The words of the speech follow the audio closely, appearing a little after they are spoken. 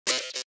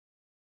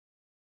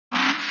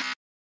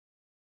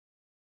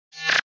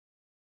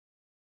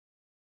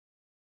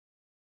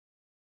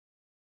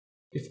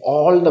If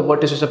all the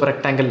vertices of a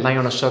rectangle lie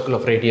on a circle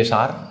of radius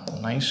r,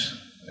 nice,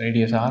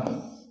 radius r,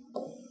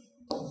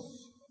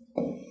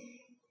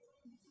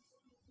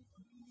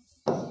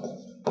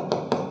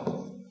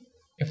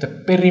 if the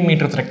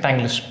perimeter of the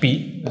rectangle is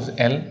P, this is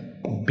L,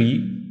 B,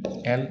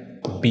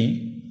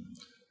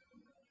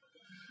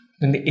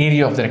 then the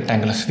area of the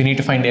rectangle is, we need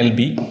to find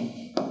LB.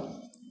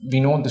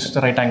 We know this is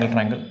the right angle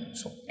triangle.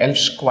 So L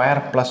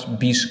square plus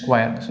B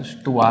square, this is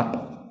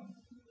 2R.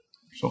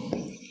 So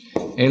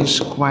L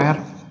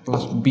square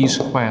plus B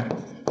square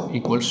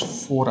equals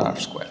 4R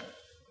square.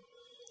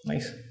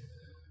 Nice.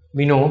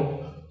 We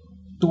know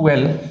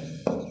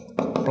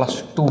 2L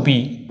plus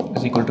 2B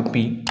is equal to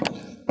P,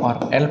 or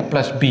L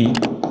plus B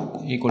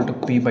equal to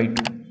P by 2,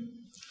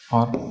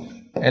 or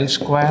L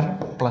square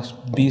plus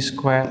B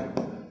square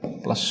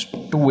plus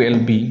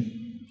 2LB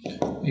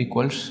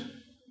equals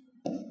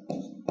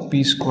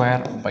P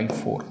square by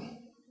 4.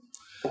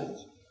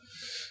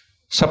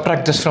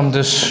 Subtract this from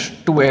this,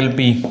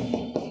 2LB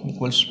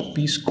equals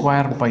P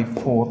square by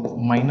 4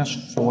 minus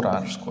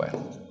 4R square.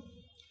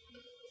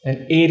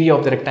 And area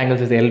of the rectangle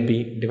is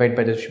LB, divided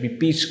by this should be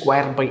P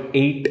square by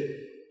 8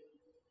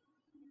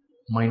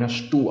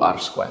 minus 2R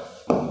square.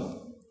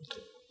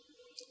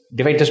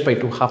 Divide this by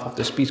 2, half of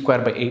this, P square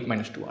by 8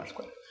 minus 2R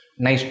square.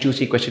 Nice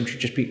juicy question, should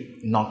just be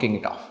knocking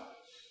it off.